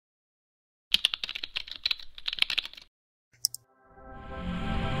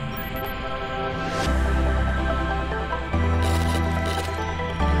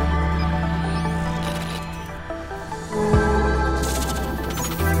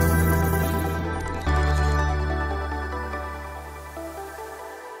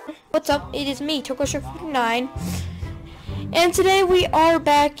what's up? It is me, FREDDY, and today we are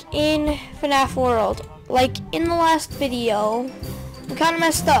back in FNAF World. Like in the last video, we kind of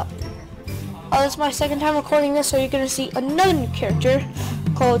messed up. This is my second time recording this, so you're gonna see another new character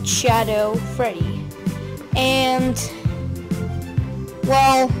called Shadow Freddy. And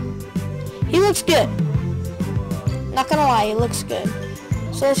well, he looks good. Not gonna lie, he looks good.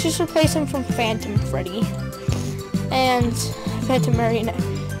 So let's just replace him from Phantom Freddy and Phantom Marionette.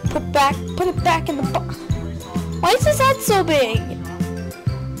 Put it back in the box. Why is his head so big?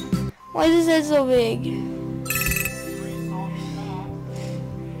 Why is his head so big?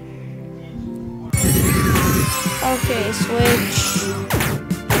 Okay, switch.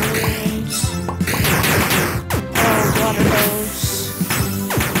 Balloons. Oh, water hose.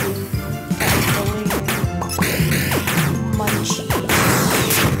 Balloon. Munchies.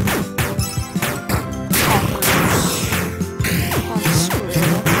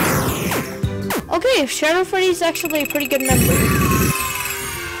 Okay, Shadow Freddy's actually a pretty good member.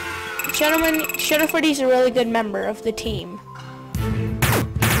 Shadow Freddy's a really good member of the team.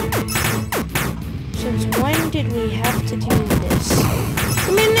 Since when did we have to do this?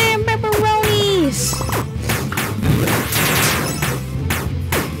 Come in there, pepperonis!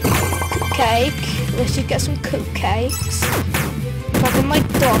 Cake. Let's just get some cupcakes. Talking like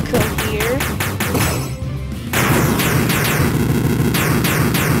Darko here.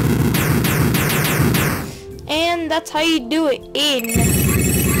 And that's how you do it in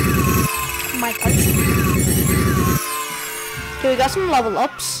my country. Okay, we got some level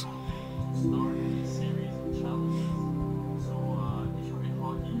ups.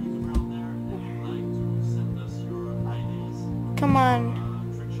 Come on.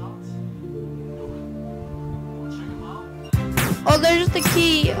 Oh, there's the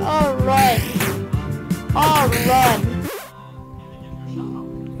key. Oh, run. Oh, run.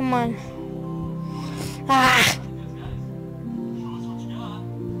 Come on. Ah.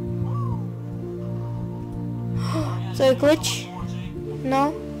 Is there a glitch?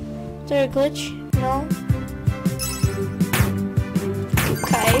 No? Is there a glitch? No?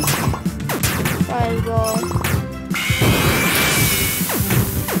 Okay. Let's go.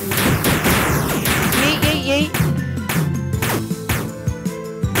 Yeet, yeet, yeet.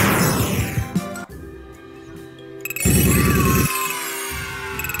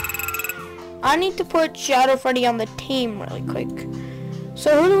 I need to put Shadow Freddy on the team really quick.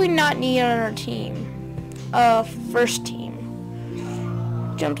 So who do we not need on our team? First team.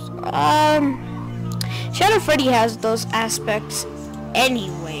 Jumps. Shadow Freddy has those aspects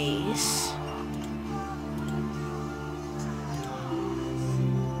anyways.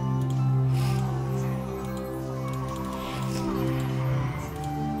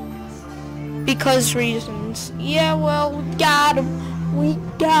 Because reasons. Yeah, well, we got him. We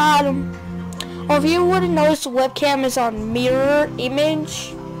got him. Well, if you wouldn't notice, the webcam is on mirror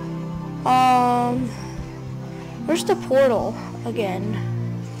image. Where's the portal again?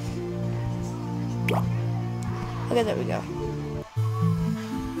 Okay, there we go.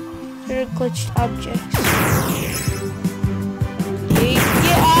 There are glitched objects.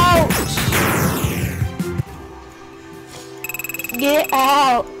 Get out! Get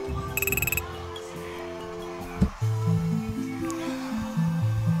out!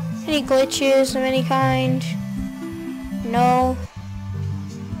 Any glitches of any kind? No.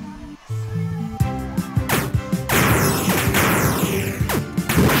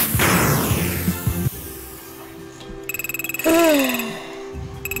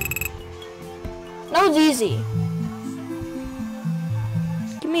 That was easy.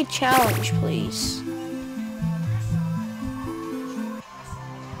 Give me a challenge, please.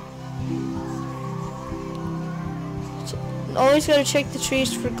 Always gotta check the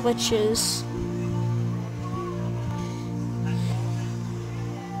trees for glitches.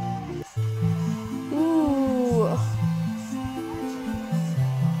 Ooh.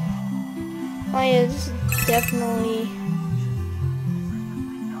 Oh yeah, this is definitely.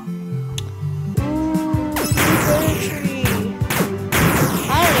 Ooh, tree.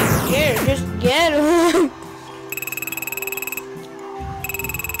 I don't even care. Just get him.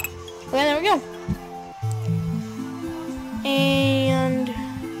 Okay, there we go. And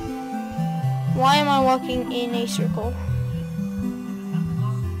why am I walking in a circle?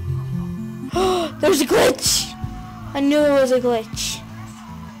 There's a glitch! I knew it was a glitch.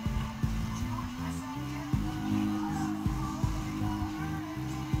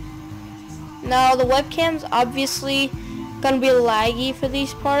 Now the webcam's obviously gonna be laggy for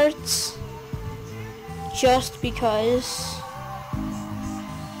these parts, just because.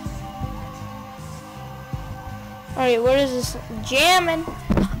 Alright, where is this? Jamming!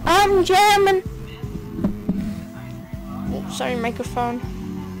 I'm jamming. Oh, sorry, microphone.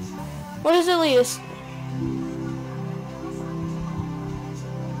 What is Elias?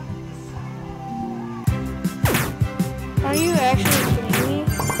 Are you actually kidding me?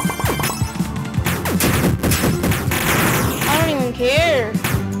 I don't even care.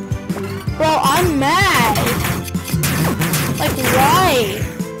 Bro, I'm mad. Like, why?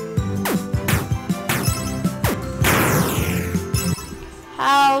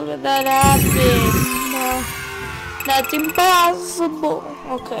 How did that happen? That's impossible.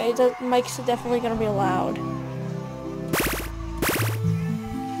 Okay, that mic's definitely gonna be loud.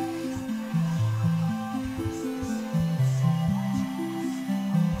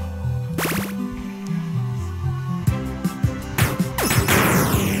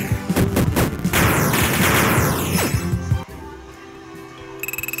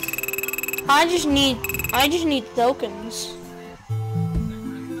 I just need tokens.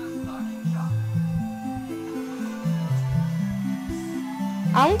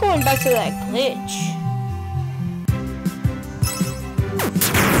 I'm going back to that glitch.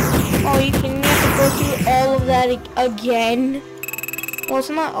 Oh, you can have to go through all of that again? Well, it's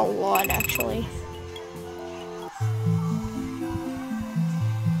not a lot, actually.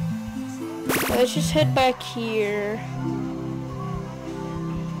 Let's just head back here.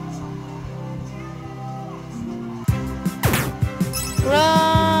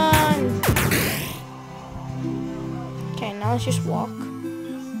 Run! Okay, now let's just walk.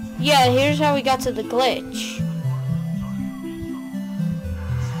 Yeah, here's how we got to the glitch.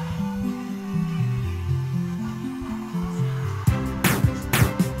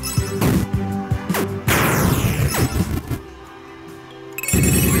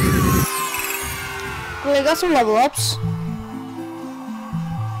 Well, I got some level ups.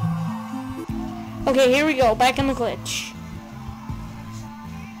 Okay, here we go, back in the glitch.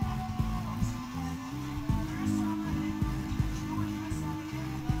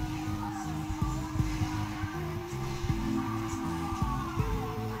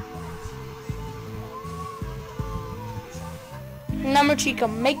 Number Chica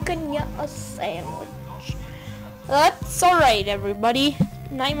making ya a sandwich. That's alright, everybody.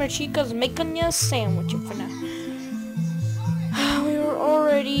 Nightmare Chica's making ya a sandwich for now. We were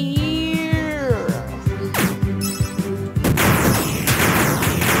already here.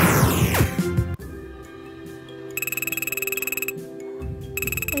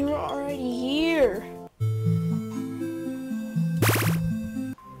 We were already here.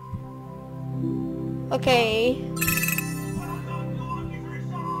 Okay.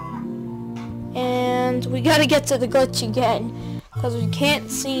 And we gotta get to the glitch again, because we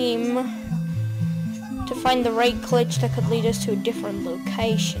can't seem to find the right glitch that could lead us to a different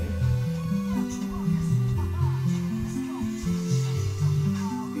location.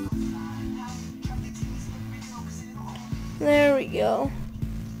 There we go.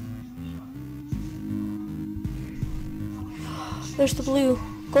 There's the blue.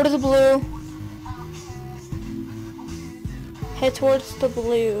 Go to the blue. Head towards the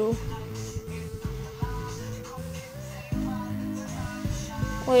blue.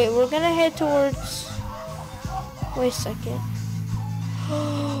 Wait, we're gonna head towards... Wait a second.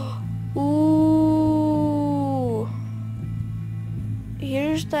 Ooh.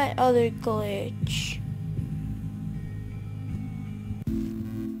 Here's that other glitch.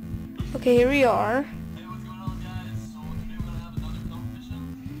 Okay, here we are.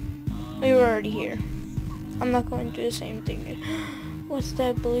 We were already here. I'm not going to do the same thing. What's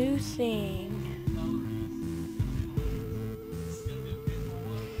that blue thing?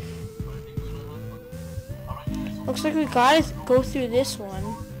 Looks like we gotta go through this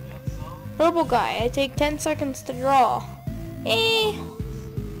one. Purple guy, I take 10 seconds to draw. I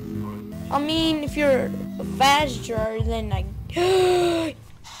mean, if you're a fast drawer, then I...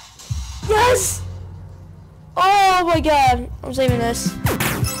 Yes! Oh my god, I'm saving this.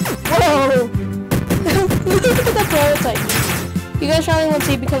 Whoa! Look at the prototype. You guys probably won't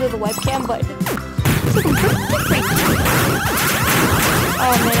see because of the webcam, but...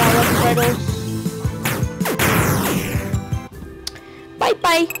 Oh man, I love the title.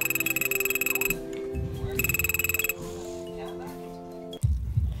 Bye.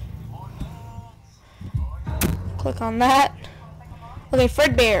 Click on that. Okay,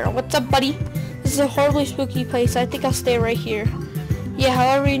 Fred Bear, what's up, buddy? This is a horribly spooky place. I think I'll stay right here. Yeah,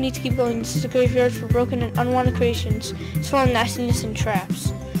 however, you need to keep going. This is a graveyard for broken and unwanted creations. It's full of nastiness and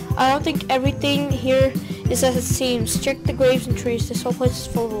traps. I don't think everything here is as it seems. Check the graves and trees. This whole place is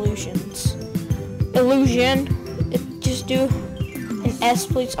full of illusions. Illusion? Just do an S,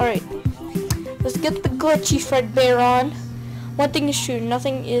 please. Alright. Let's get the glitchy Fred Bear on. One thing is true,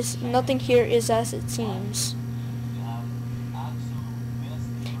 nothing here is as it seems.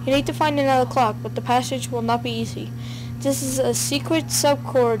 You need to find another clock, but the passage will not be easy. This is a secret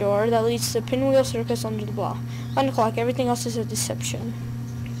sub-corridor that leads to Pinwheel Circus under the block. Find the clock, everything else is a deception.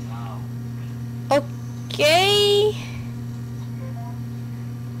 Okay.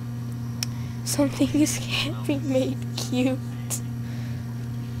 Some things can't be made cute.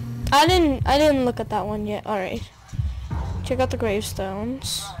 I didn't look at that one yet. Alright. Check out the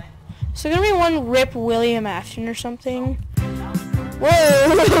gravestones. So gonna be one Rip William Afton or something.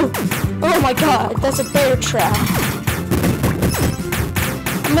 Whoa! Oh my god, that's a bear trap.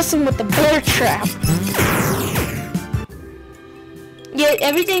 I'm messing with the bear trap. Yeah,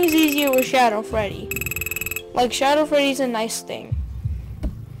 everything's easier with Shadow Freddy. Like, Shadow Freddy's a nice thing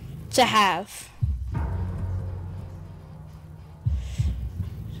to have.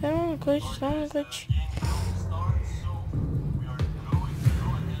 Is that on a glitch? Is that on a glitch?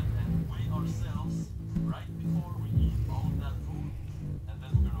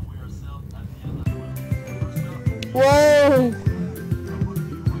 Whoa!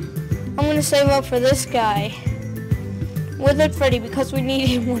 I'm gonna save up for this guy. Withered Freddy, because we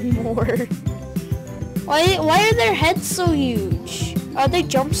need one more. Why are their heads so huge? Are they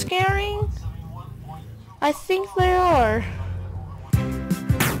jump scaring? I think they are.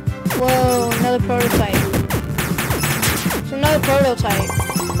 Whoa, another prototype. It's another prototype.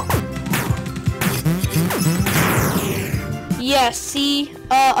 Yeah, see?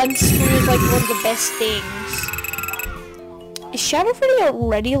 Unscrew is like one of the best things. Is Shadow Freddy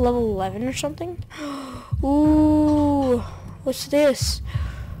already level 11 or something? Ooh, what's this?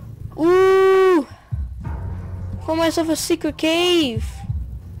 Ooh, found myself a secret cave.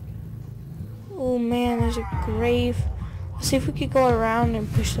 Oh man, there's a grave. Let's see if we could go around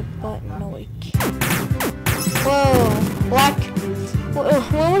and push the button. No, we can't. Whoa, black.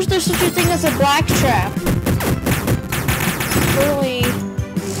 When was there such a thing as a black trap? Surely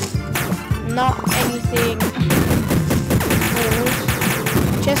not anything.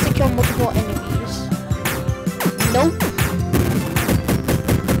 Chance to kill multiple enemies. Nope.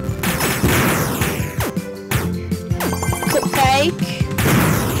 Cupcake.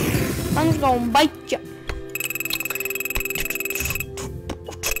 I'm just gonna bite you.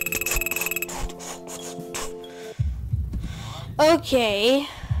 Okay.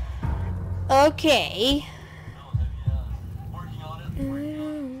 Okay.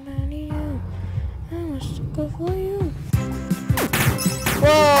 I must go for you.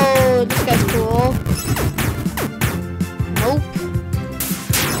 Whoa, this guy's cool. Nope.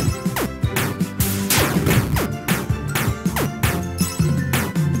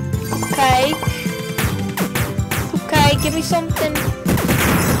 Okay. Okay, give me something.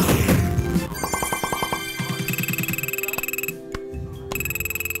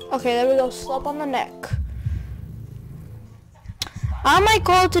 Okay, there we go. Slap on the neck. I might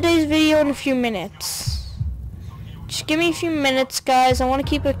call today's video in a few minutes. Just give me a few minutes, guys. I want to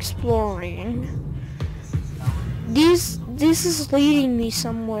keep exploring. This is leading me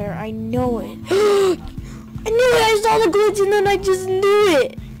somewhere. I know it. I knew it. I saw the glitch and then I just knew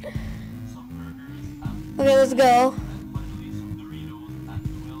it. Okay, let's go.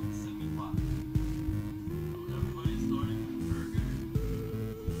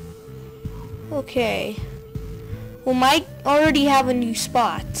 Okay. We might already have a new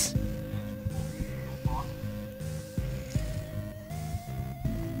spot.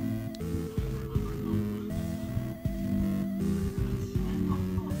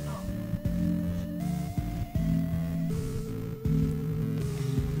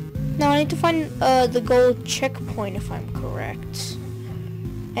 Now I need to find the gold checkpoint if I'm correct.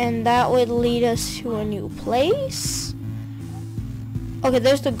 And that would lead us to a new place. Okay,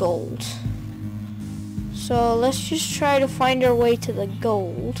 there's the gold. So let's just try to find our way to the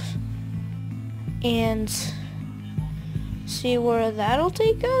gold. And see where that'll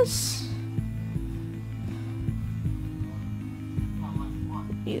take us.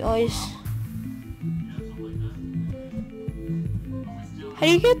 You always... How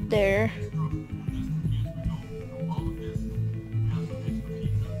do you get there?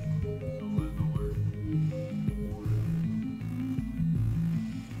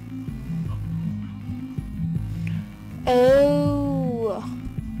 Oh.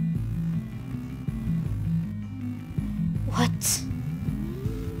 What?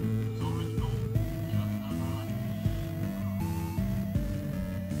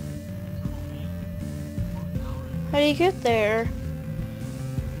 How do you get there?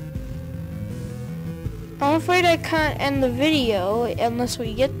 I'm afraid I can't end the video unless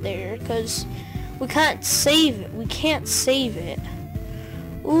we get there, because We can't save it. We can't save it.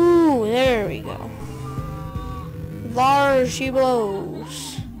 Ooh, there we go. There she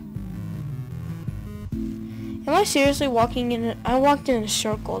blows. Am I seriously walking in? I walked in a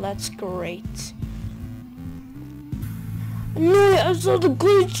circle. That's great. No, I saw the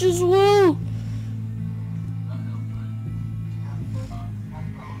glitch as well.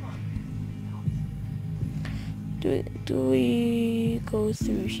 Do we go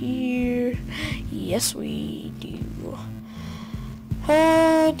through here? Yes, we do.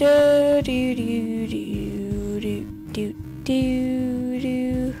 Do do do do do do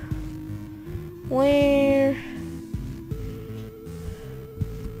do. Where?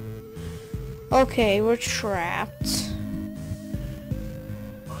 Okay, we're trapped.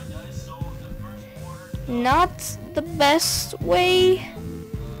 Not the best way.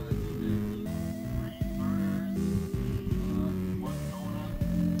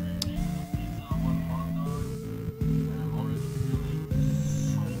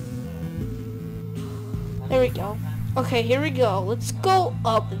 There we go. Okay, here we go. Let's go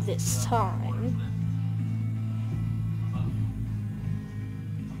up this time.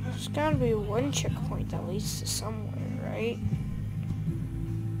 There's gotta be one checkpoint that leads to somewhere, right?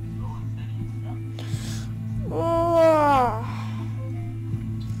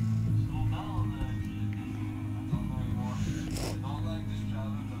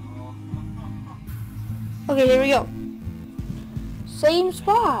 Okay, here we go. Same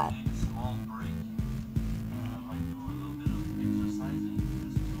spot.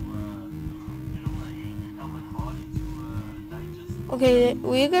 Okay,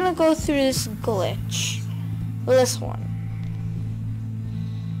 we're gonna go through this glitch. This one.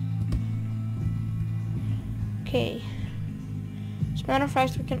 Okay. As a matter of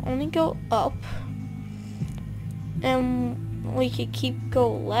fact, we can only go up. And we could keep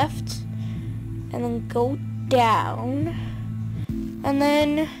go left. And then go down. And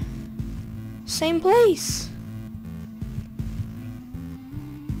then same place.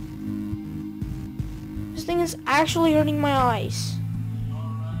 This thing is actually hurting my eyes.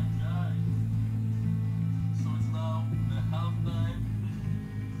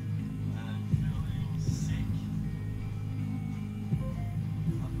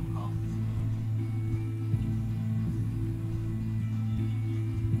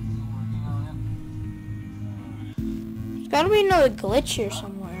 Gotta be another glitch here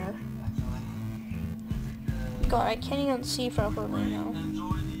somewhere. God, I can't even see properly now.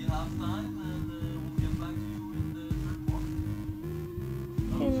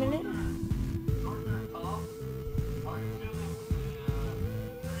 Wait a minute.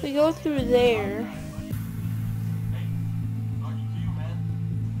 We go through there.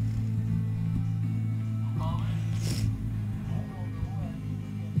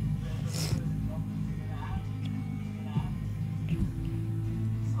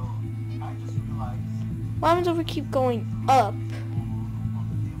 What happens if we keep going up?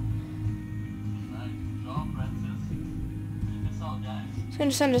 It's gonna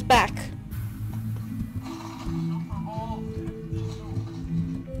send us back.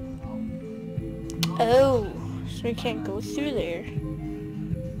 Oh, so we can't go through there.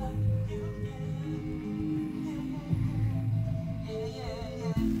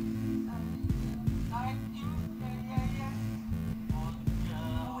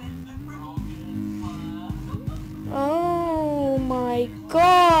 Oh my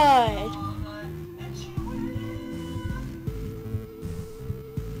God!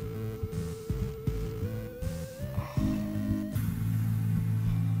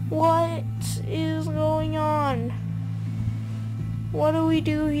 What is going on? What do we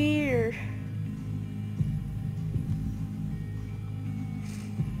do here?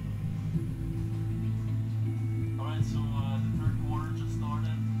 Alright, so the third quarter just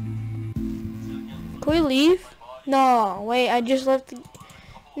started. Can we leave? No, wait, I just left the...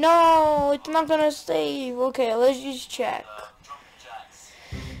 No, it's not gonna save. Okay, let's just check.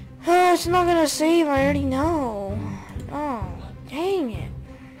 Oh, it's not gonna save, I already know. Oh, dang it.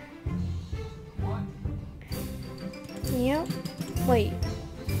 Yep. Wait.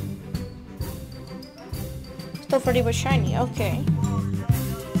 Still Freddy but shiny, okay.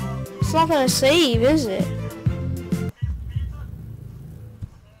 It's not gonna save, is it?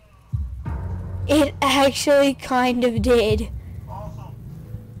 It actually kind of did.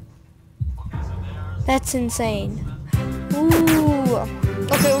 That's insane. Ooh.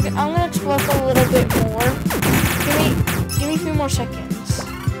 Okay, I'm gonna explore for a little bit more. Give me a few more seconds.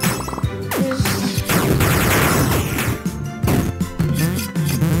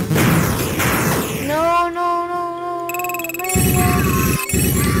 No, man.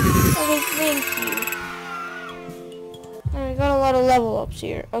 Okay, thank you. Oh, we got a lot of level ups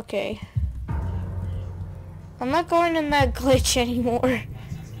here. Okay. I'm not going in that glitch anymore.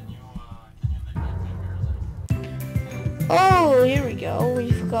 Oh, here we go.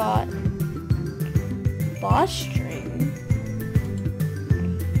 We've got boss string.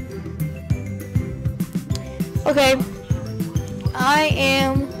 Okay. I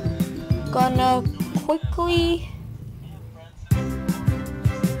am gonna quickly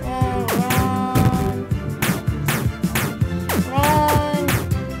run.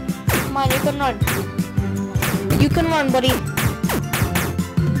 Come on, you can run. You can run, buddy.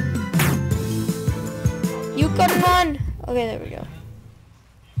 You can run. Okay, there we go.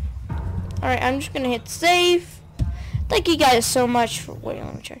 Alright, I'm just gonna hit save. Thank you guys so much for wait,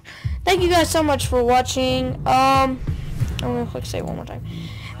 let me check. Thank you guys so much for watching. I'm gonna click save one more time.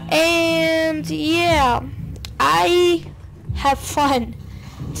 And yeah, I have fun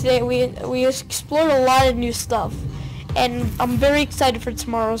today. We explored a lot of new stuff, and I'm very excited for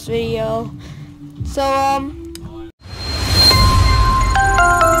tomorrow's video. So